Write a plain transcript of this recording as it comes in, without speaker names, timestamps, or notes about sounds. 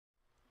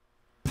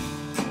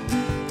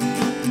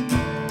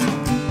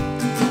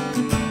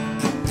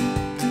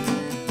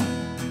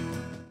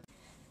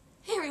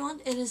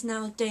is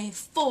now day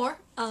 4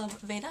 of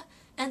VEDA,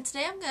 and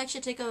today I'm going to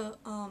actually take a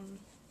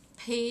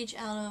page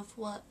out of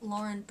what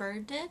Lauren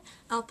Bird did.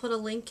 I'll put a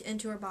link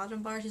into her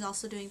bottom bar. She's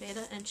also doing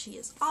VEDA, and she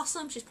is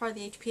awesome. She's part of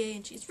the HPA,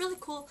 and she's really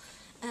cool,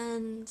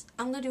 and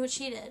I'm going to do what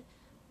she did,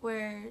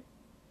 where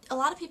a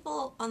lot of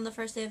people on the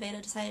first day of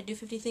VEDA decided to do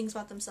 50 things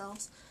about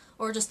themselves,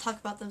 or just talk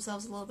about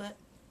themselves a little bit.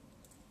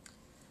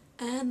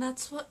 And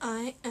that's what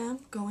I am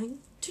going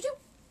to do.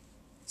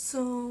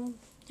 So,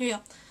 here you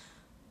go.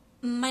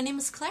 My name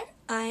is Claire.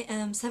 I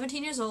am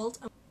 17 years old.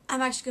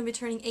 I'm actually going to be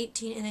turning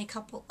 18 in a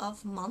couple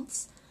of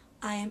months.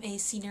 I am a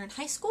senior in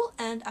high school,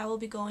 and I will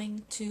be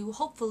going to,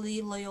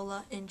 hopefully,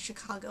 Loyola in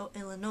Chicago,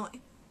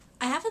 Illinois.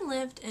 I haven't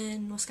lived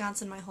in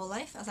Wisconsin my whole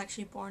life. I was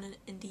actually born in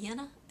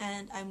Indiana,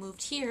 and I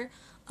moved here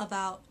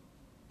about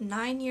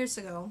 9 years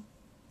ago,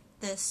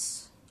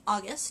 this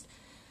August,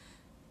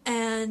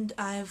 and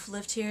I've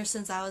lived here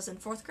since I was in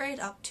 4th grade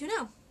up to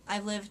now.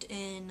 I've lived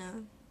in,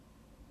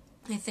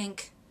 I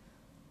think,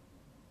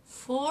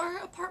 4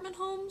 apartment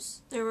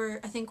homes. There were,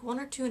 I think, 1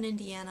 or 2 in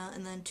Indiana,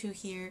 and then 2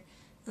 here,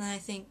 and then I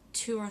think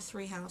 2 or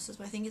 3 houses,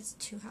 but I think it's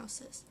 2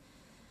 houses.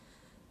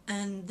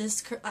 And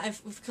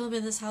we've been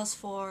in this house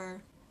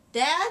for...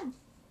 Dad?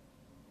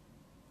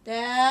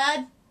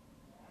 Dad?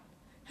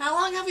 How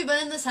long have we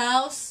been in this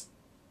house?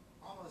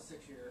 Almost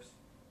 6 years.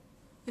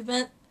 We've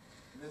been...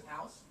 In this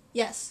house?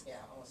 Yes. Yeah,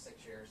 almost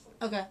 6 years.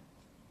 Okay.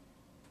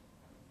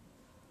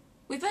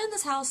 We've been in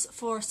this house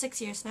for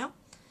 6 years now,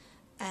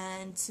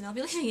 and soon I'll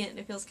be leaving it, and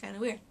it feels kind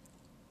of weird.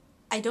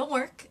 I don't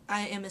work.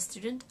 I am a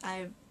student.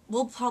 I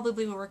will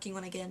probably be working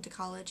when I get into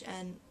college,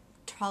 and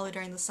probably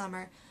during the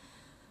summer.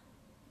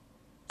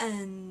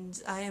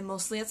 And I am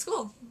mostly at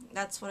school.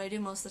 That's what I do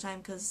most of the time,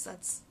 because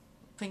that's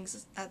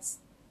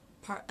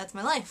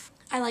my life.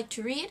 I like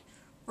to read,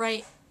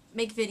 write,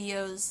 make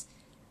videos,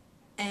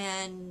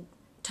 and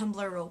Tumblr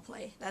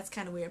roleplay. That's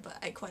kind of weird, but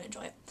I quite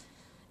enjoy it.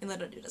 And I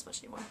don't do it as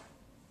much anymore.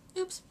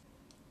 Oops.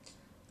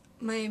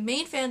 My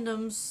main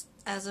fandoms,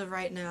 as of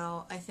right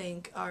now, I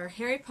think, are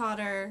Harry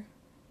Potter,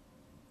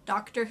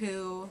 Doctor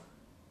Who,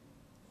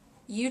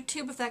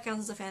 YouTube, if that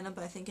counts as a fandom,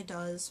 but I think it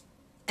does.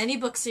 Any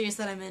book series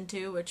that I'm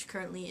into, which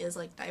currently is,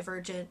 like,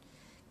 Divergent,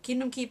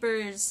 Kingdom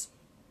Keepers,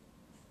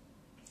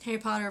 Harry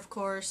Potter, of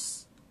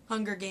course,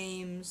 Hunger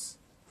Games.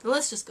 The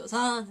list just goes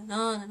on and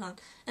on and on.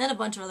 And then a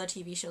bunch of other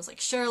TV shows like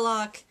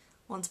Sherlock,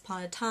 Once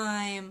Upon a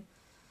Time,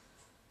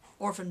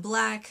 Orphan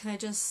Black I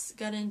just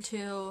got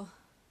into.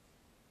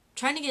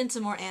 Trying to get into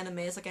more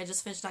animes, like I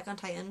just finished Attack on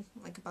Titan,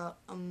 like about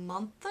a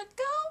month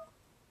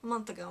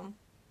ago.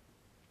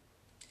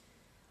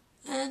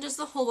 And just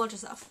a whole bunch of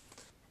stuff.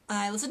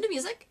 I listen to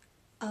music,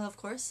 of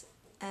course,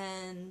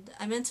 and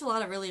I'm into a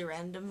lot of really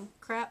random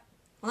crap.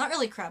 Well, not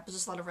really crap, but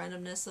just a lot of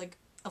randomness. Like,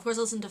 of course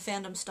I listen to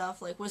fandom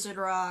stuff, like Wizard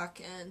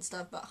Rock, and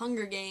stuff about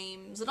Hunger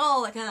Games, and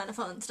all that kind of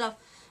fun stuff.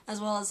 As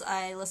well as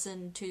I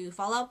listen to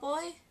Fall Out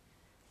Boy,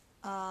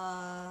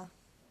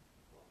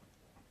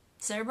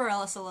 Sarah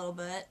Bareilles a little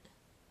bit,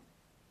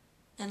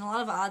 and a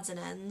lot of odds and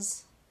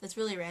ends. It's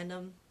really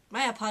random.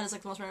 My iPod is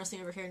like the most random thing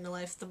I've ever heard in my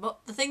life. The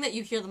thing that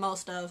you hear the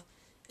most of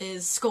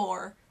is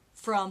Score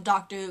from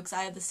Doctor Who, because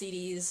I have the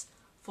CDs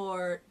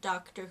for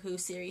Doctor Who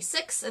Series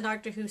 6 and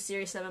Doctor Who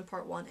Series 7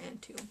 Part 1 and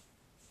 2.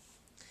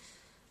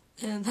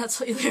 And that's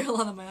what you hear a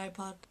lot on my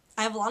iPod.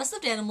 I have a lot of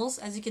stuffed animals,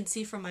 as you can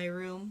see from my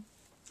room.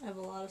 I have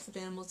a lot of stuffed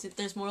animals.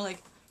 There's more,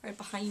 like, right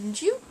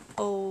behind you.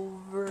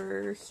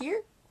 Over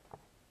here.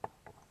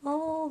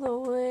 All the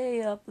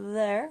way up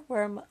there,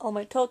 where all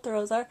my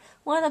Totoros are.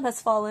 One of them has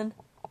fallen,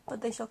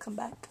 but they shall come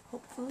back,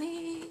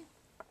 hopefully.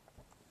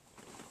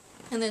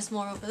 And there's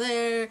more over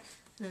there,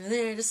 and over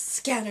there, just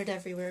scattered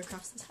everywhere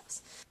across this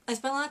house. I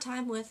spend a lot of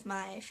time with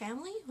my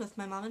family, with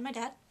my mom and my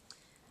dad.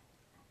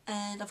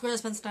 And of course I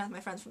spend some time with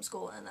my friends from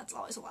school, and that's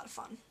always a lot of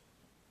fun.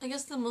 I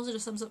guess that mostly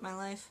just sums up my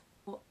life.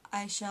 Well,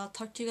 I shall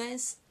talk to you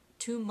guys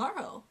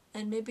tomorrow,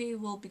 and maybe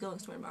we'll be going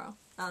somewhere tomorrow.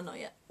 I don't know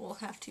yet. We'll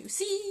have to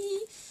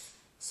see.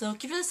 So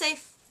keep it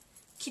safe,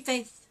 keep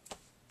faith,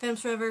 fandoms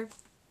forever.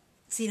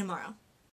 See you tomorrow.